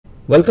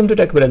Welcome to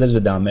Tech Brothers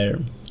with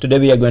Amir. Today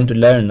we are going to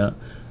learn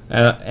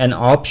an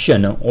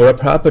option or a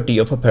property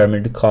of a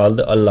parameter called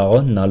Allow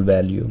Null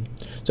Value.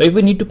 So if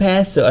we need to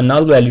pass a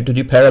null value to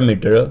the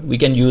parameter, we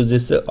can use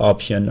this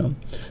option.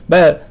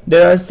 But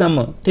there are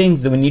some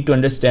things that we need to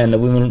understand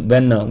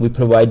when we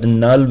provide the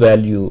null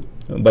value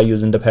by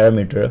using the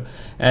parameter,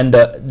 and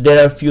there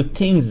are a few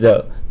things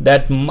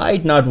that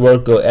might not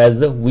work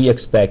as we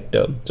expect.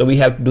 So we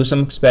have to do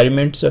some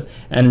experiments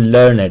and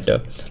learn it.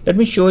 Let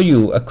me show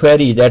you a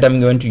query that I'm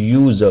going to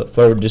use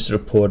for this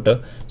report.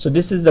 So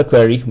this is the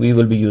query we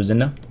will be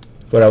using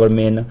for our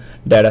main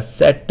data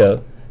set,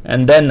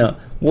 and then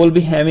we'll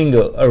be having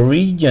a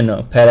region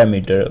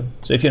parameter.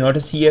 So if you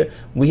notice here,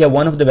 we have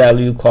one of the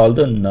value called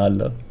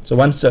null. So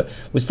once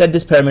we set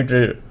this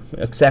parameter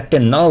accept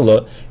and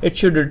null, it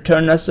should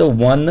return us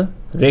one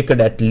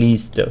record at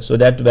least. So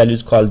that value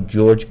is called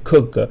George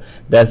Cook.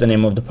 That's the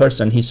name of the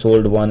person. He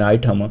sold one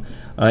item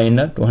in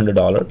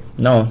 $200.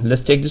 Now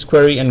let's take this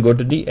query and go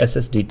to the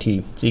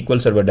SSDT,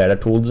 SQL Server Data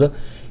Tools.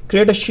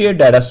 Create a shared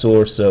data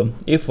source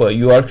if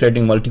you are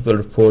creating multiple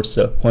reports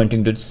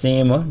pointing to the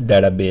same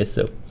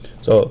database.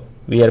 So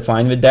we are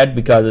fine with that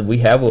because we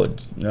have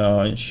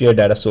a shared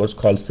data source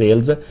called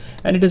sales,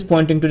 and it is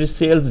pointing to the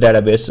sales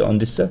database on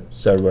this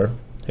server.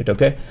 Hit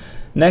OK.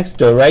 Next,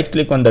 right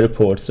click on the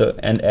reports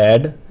and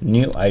add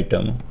new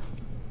item.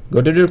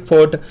 Go to the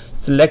report,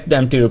 select the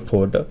empty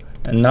report,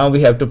 and now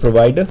we have to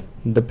provide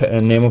the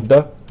name of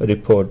the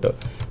report.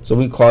 So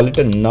we call it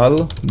a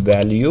null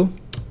value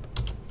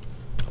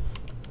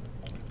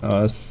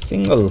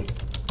single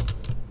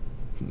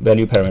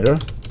value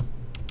parameter.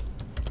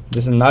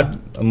 This is not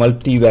a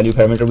multi-value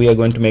parameter. We are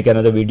going to make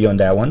another video on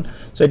that one.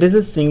 So it is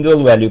a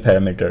single value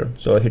parameter.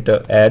 So hit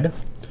add.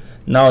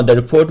 Now the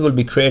report will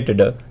be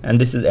created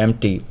and this is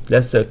empty.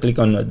 Let's click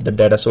on the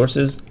data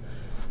sources.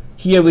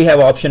 Here we have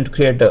option to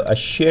create a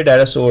shared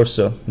data source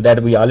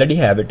that we already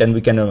have it and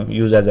we can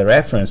use as a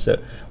reference,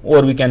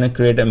 or we can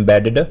create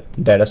embedded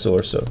data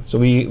source. So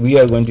we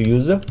are going to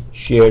use a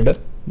shared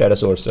data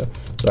source. So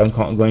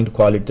I'm going to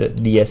call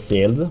it DS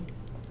sales,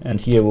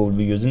 and here we will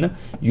be using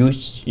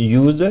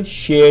use a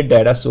shared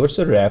data source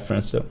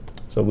reference.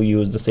 So we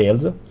use the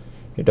sales.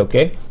 Hit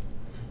OK.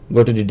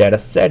 Go to the data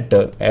set,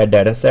 add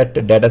data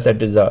set. Data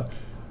set is a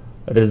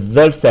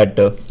result set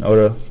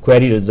or a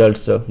query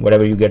results,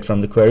 whatever you get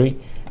from the query,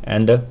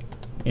 and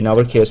in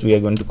our case we are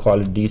going to call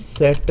it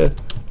dset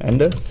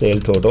and sale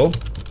total,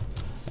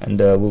 and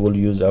we will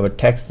use our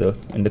text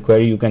in the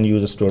query. You can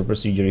use a store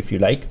procedure if you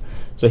like.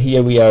 So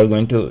here we are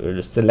going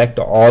to select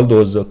all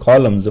those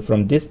columns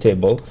from this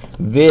table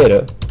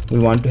where we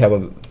want to have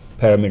a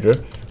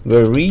parameter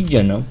where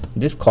region,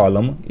 this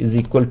column, is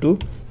equal to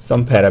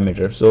some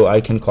parameter. So I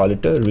can call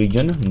it a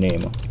region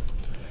name.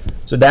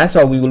 So that's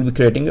how we will be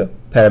creating a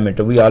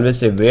parameter. We always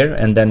say where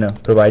and then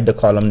provide the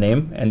column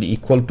name and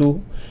equal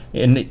to.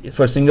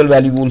 For single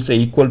value we will say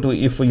equal to.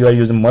 If you are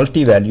using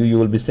multi-value you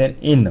will be saying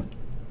in.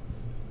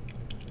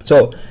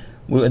 So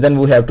then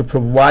we have to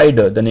provide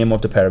the name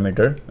of the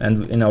parameter,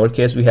 and in our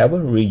case we have a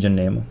region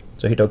name.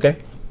 So hit OK.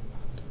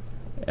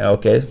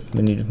 Okay,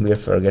 we are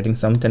forgetting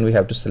something. We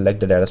have to select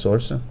the data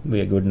source.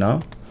 We are good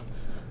now.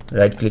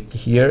 Right click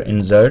here,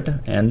 insert,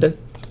 and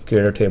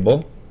create a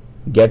table.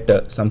 Get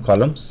some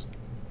columns,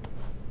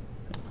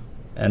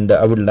 and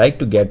I would like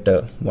to get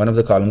one of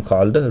the column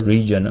called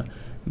region,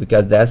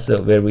 because that's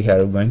where we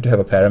are going to have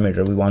a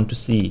parameter. We want to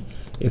see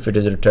if it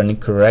is returning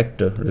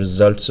correct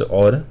results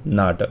or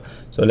not.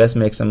 So let's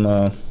make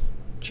some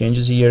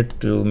changes here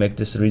to make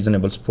this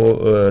reasonable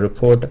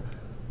report.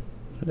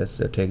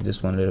 Let's take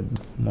this one a little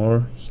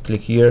more.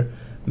 Click here,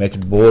 make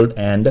it bold,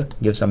 and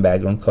give some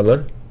background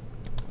color.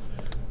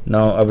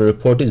 Now our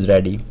report is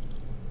ready.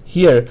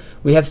 Here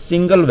we have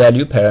single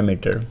value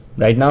parameter.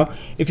 Right now,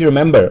 if you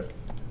remember,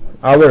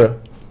 our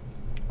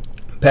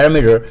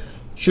parameter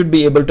should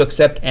be able to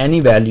accept any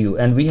value,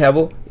 and we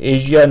have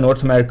Asia,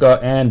 North America,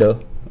 and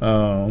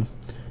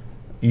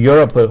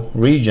Europe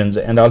regions,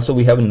 and also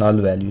we have null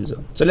values.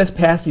 So let's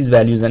pass these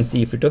values and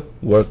see if it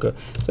work.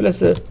 So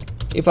let's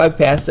if I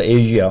pass the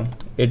Asia,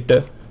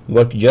 it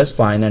worked just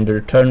fine and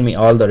return me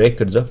all the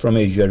records from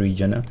Asia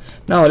region.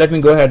 Now let me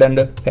go ahead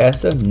and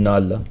pass a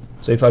null.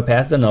 So if I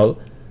pass the null,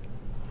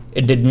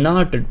 it did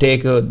not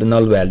take the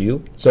null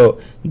value. So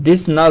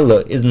this null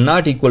is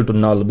not equal to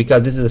null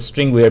because this is a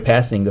string we are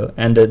passing,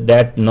 and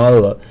that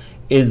null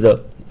is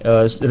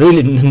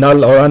really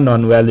null or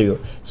unknown value.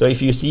 So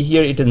if you see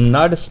here, it is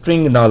not a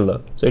string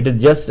null, so it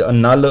is just a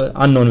null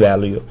unknown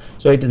value.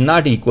 So it is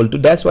not equal to,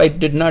 that's why it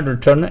did not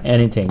return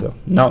anything.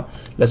 Now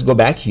let's go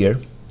back here.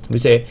 We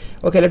say,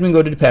 okay, let me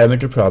go to the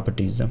parameter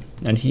properties,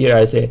 and here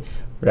I say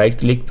right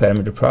click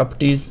parameter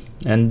properties,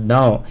 and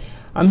now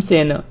I'm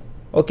saying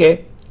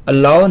okay,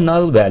 allow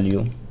null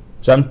value.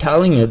 So I'm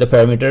telling you the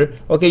parameter,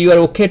 okay, you are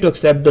okay to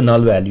accept the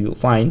null value,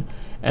 fine,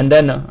 and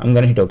then I'm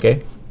gonna hit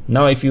OK.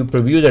 Now if you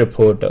preview the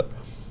report,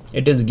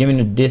 it is giving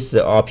you this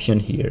option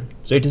here.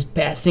 So it is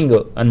passing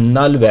a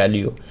null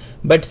value,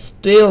 but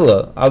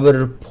still our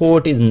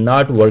report is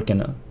not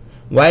working.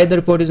 Why the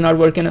report is not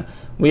working?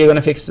 We are going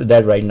to fix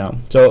that right now.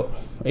 So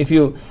if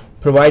you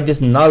provide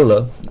this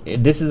null,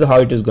 this is how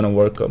it is going to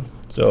work.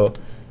 So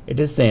it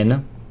is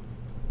saying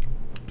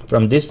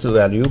from this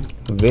value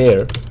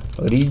where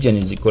region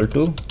is equal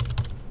to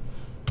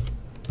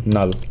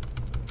null,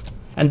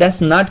 and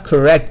that's not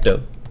correct.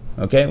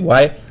 Okay,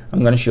 why? I'm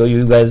going to show you.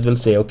 You guys will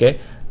say, okay,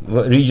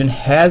 region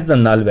has the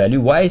null value,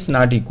 why it's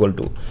not equal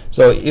to?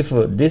 So if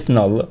this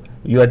null,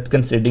 you are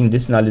considering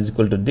this null is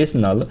equal to this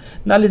null,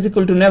 null is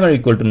equal to never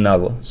equal to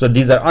null. So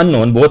these are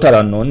unknown, both are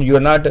unknown. You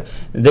are not,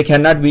 they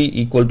cannot be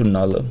equal to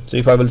null. So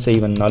if I will say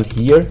even null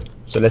here,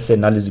 so let's say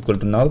null is equal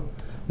to null,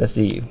 let's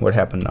see what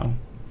happened now.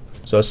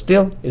 So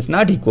still it's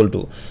not equal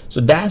to.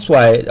 So that's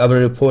why our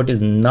report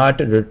is not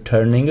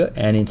returning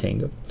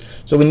anything.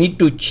 So we need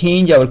to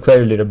change our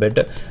query a little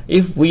bit.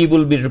 If we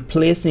will be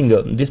replacing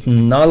this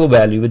null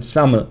value with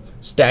some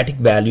static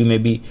value,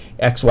 maybe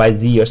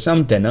XYZ or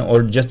something,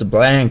 or just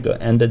blank,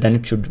 and then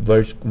it should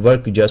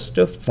work just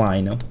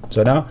fine.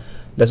 So now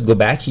let's go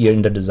back here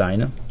in the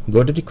design,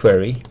 go to the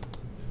query,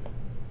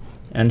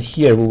 and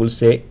here we will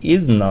say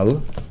is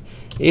null.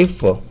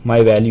 If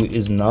my value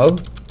is null,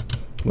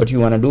 what you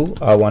want to do,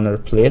 I want to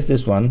replace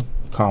this one,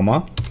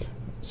 comma,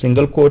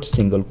 single quotes,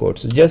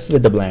 just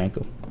with the blank.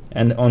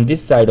 And on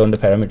this side, on the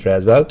parameter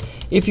as well,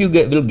 if you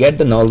will get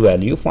the null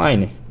value,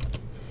 fine.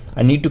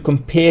 I need to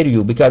compare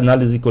you, because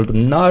null is equal to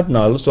not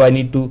null, so I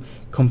need to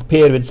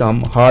compare with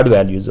some hard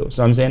values.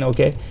 So I'm saying,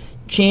 okay,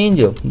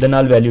 change the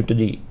null value to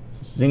the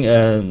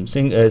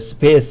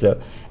space,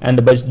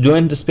 and by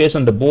doing the space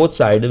on the both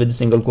sides with the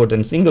single quote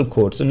and single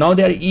quote, so now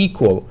they are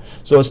equal.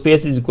 So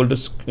space is equal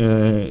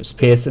to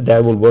space,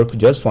 that will work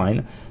just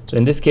fine. So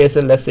in this case,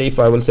 let's say if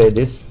I will say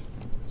this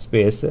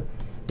space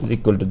is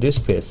equal to this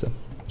space,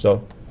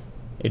 so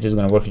it is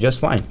going to work just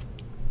fine.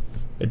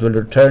 It will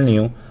return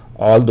you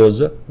all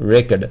those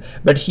record.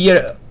 But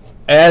here,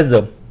 as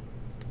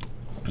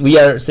we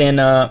are saying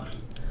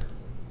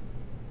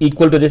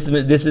equal to this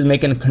is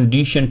making a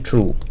condition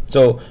true.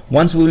 So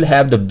once we will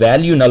have the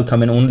value null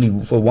come in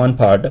only for one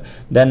part,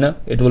 then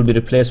it will be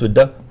replaced with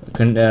the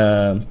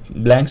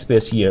blank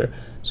space here.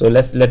 So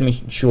let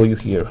me show you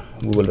here.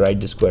 We will write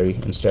this query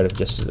instead of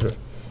just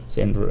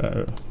saying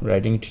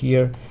writing it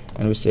here,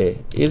 and we say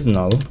is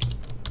null,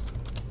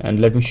 and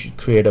let me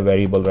create a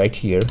variable right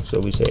here. So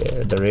we say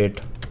the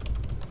rate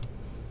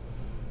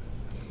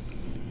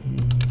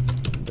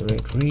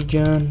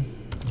region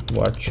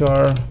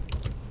varchar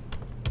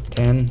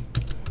 10,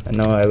 and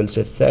now I will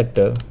say set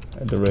the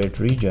rate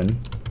region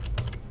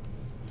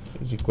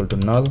is equal to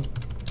null.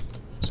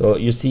 So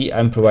you see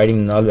I'm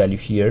providing null value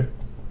here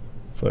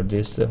for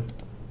this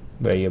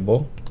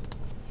variable,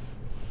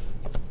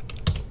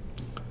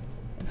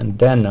 and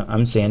then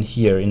I'm saying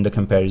here in the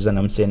comparison,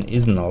 I'm saying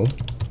is null.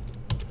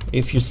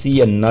 If you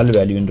see a null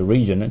value in the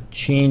region,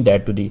 change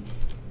that to the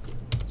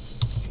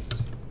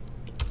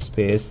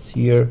space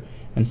here,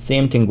 and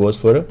same thing goes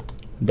for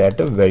that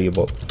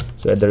variable.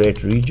 So at the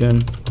rate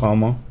region,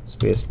 comma,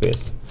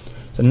 space.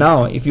 So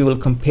now if you will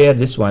compare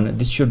this one,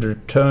 this should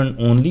return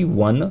only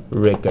one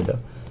record.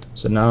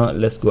 So now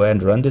let's go ahead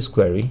and run this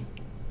query,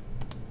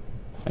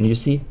 and you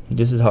see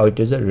this is how it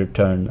is a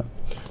return.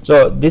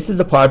 So this is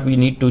the part we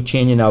need to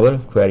change in our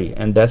query,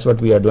 and that's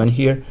what we are doing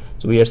here.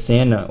 So we are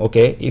saying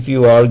okay, if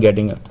you are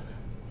getting a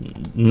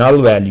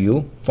null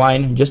value,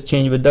 fine, just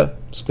change with the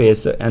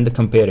space and the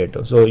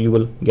comparator, so you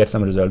will get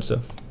some results.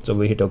 So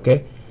we hit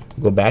OK,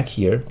 go back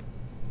here,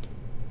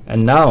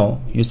 and now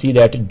you see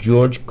that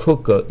George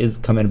Cook is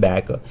coming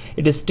back.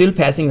 It is still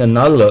passing a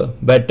null,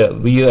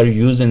 but we are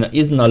using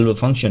is null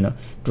function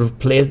to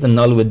replace the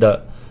null with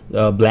the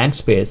blank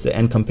space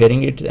and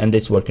comparing it, and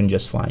it's working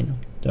just fine.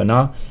 So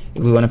now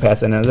if we want to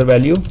pass another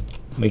value,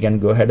 we can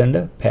go ahead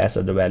and pass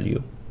the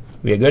value.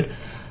 We are good.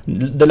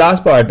 The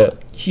last part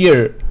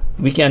here,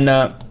 we can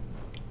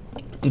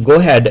go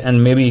ahead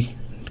and maybe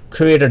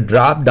create a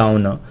drop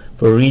down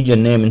for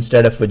region name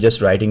instead of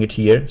just writing it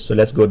here. So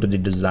let's go to the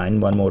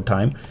design one more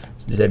time.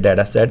 This is a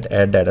dataset,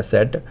 add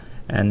dataset,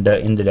 and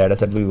in the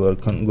dataset we were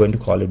going to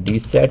call it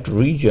dset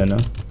region,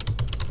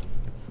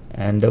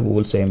 and we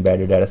will say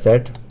embedded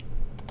dataset,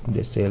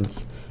 this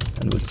sales,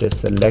 and we'll say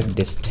select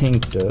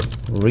distinct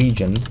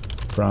region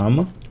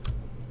from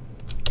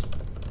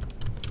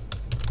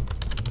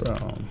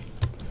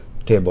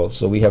table.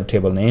 So we have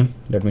table name.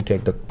 Let me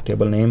take the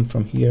table name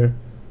from here,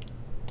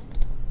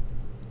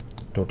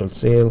 total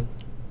sale.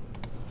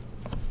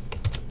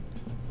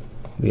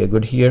 We are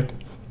good here.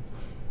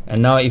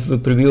 And now if we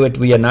preview it,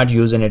 we are not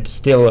using it.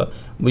 Still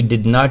we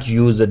did not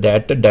use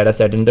that data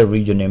set in the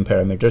region name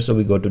parameter. So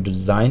we go to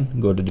design,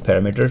 go to the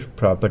parameter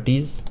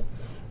properties,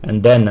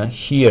 and then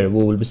here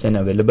we will be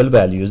sending available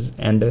values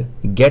and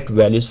get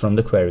values from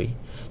the query.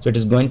 So it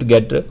is going to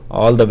get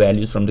all the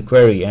values from the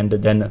query and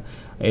then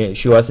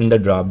show us in the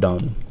drop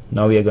down.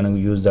 Now we are going to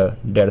use the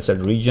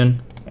dataset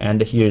region,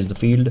 and here is the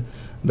field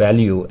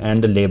value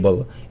and the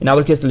label. In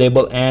our case,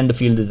 label and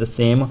field is the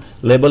same.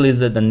 Label is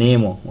the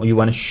name you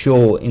want to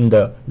show in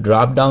the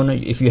drop down.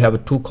 If you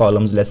have two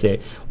columns, let's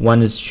say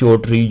one is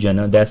short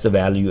region, that's the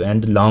value,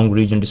 and long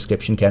region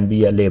description can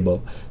be a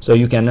label, so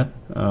you can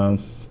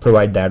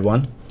provide that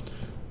one.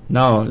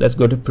 Now let's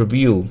go to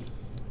preview,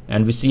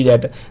 and we see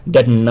that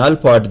that null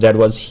part that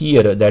was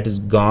here, that is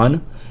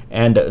gone,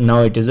 and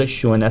now it is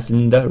shown as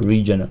in the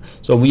region.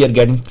 So we are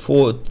getting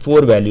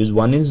four values.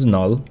 One is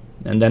null,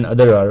 and then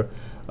other are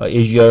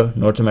Asia,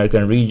 North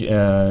American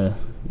region,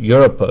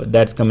 Europe,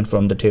 that's coming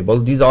from the table.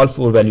 These all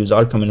 4 values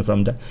are coming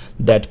from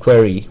that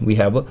query. We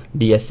have a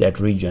Dataset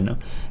region,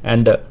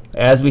 and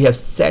as we have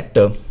set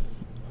the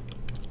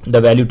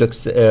value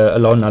to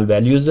allow null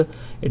values,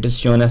 it is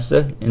shown as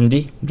in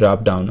the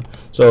drop down.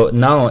 So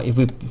now if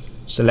we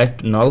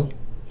select null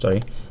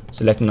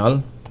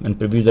and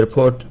preview the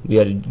report, we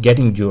are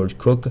getting George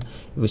Cook.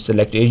 If we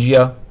select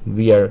Asia,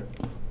 we are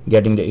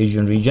getting the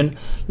Asian region.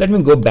 Let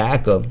me go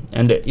back,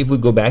 and if we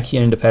go back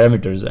here in the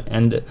parameters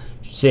and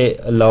say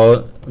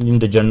allow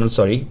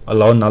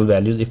null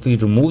values, if we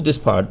remove this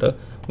part,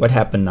 what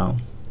happened now?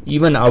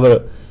 Even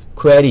our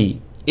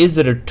query is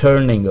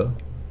returning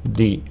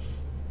the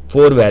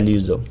 4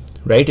 values,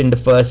 right? In the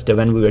first,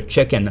 when we were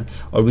checking,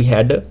 or we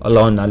had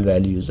allow null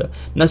values.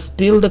 Now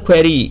still the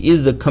query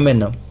is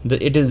coming.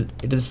 It is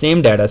the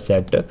same data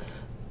set.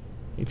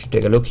 If you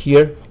take a look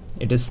here,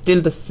 it is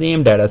still the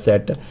same data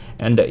set,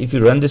 and if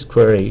you run this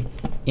query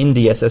in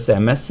the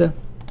SSMS,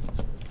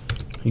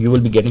 you will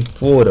be getting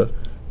 4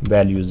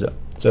 values.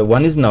 So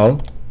 1 is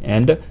null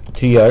and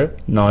 3 are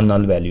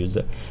non-null values.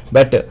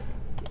 But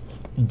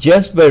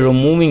just by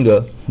removing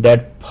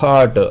that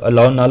part,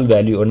 allow null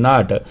value or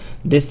not,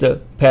 this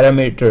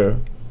parameter,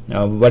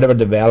 whatever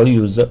the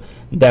values,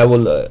 that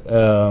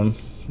will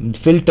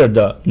filter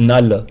the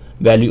null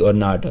value or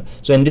not.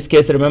 So in this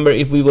case, remember,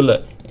 if we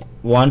will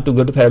want to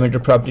go to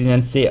parameter property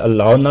and say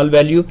allow null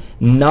value,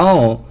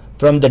 now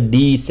from the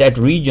dset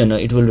region,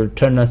 it will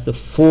return us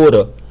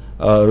 4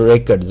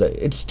 records.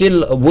 It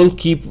still will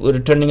keep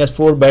returning us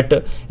 4,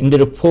 but in the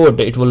report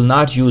it will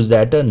not use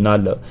that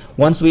null.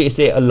 Once we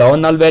say allow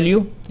null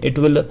value, it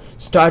will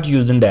start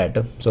using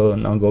that. So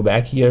now go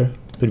back here,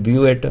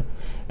 preview it,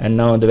 and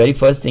now the very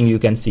first thing you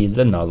can see is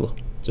the null.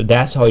 So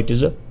that's how it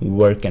is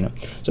working.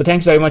 So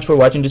thanks very much for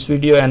watching this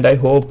video, and I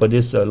hope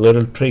this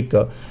little trick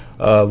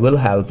will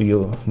help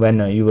you when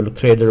you will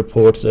create the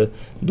reports.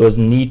 Those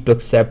need to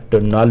accept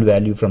the null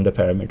value from the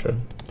parameter.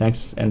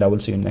 Thanks, and I will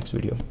see you in the next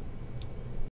video.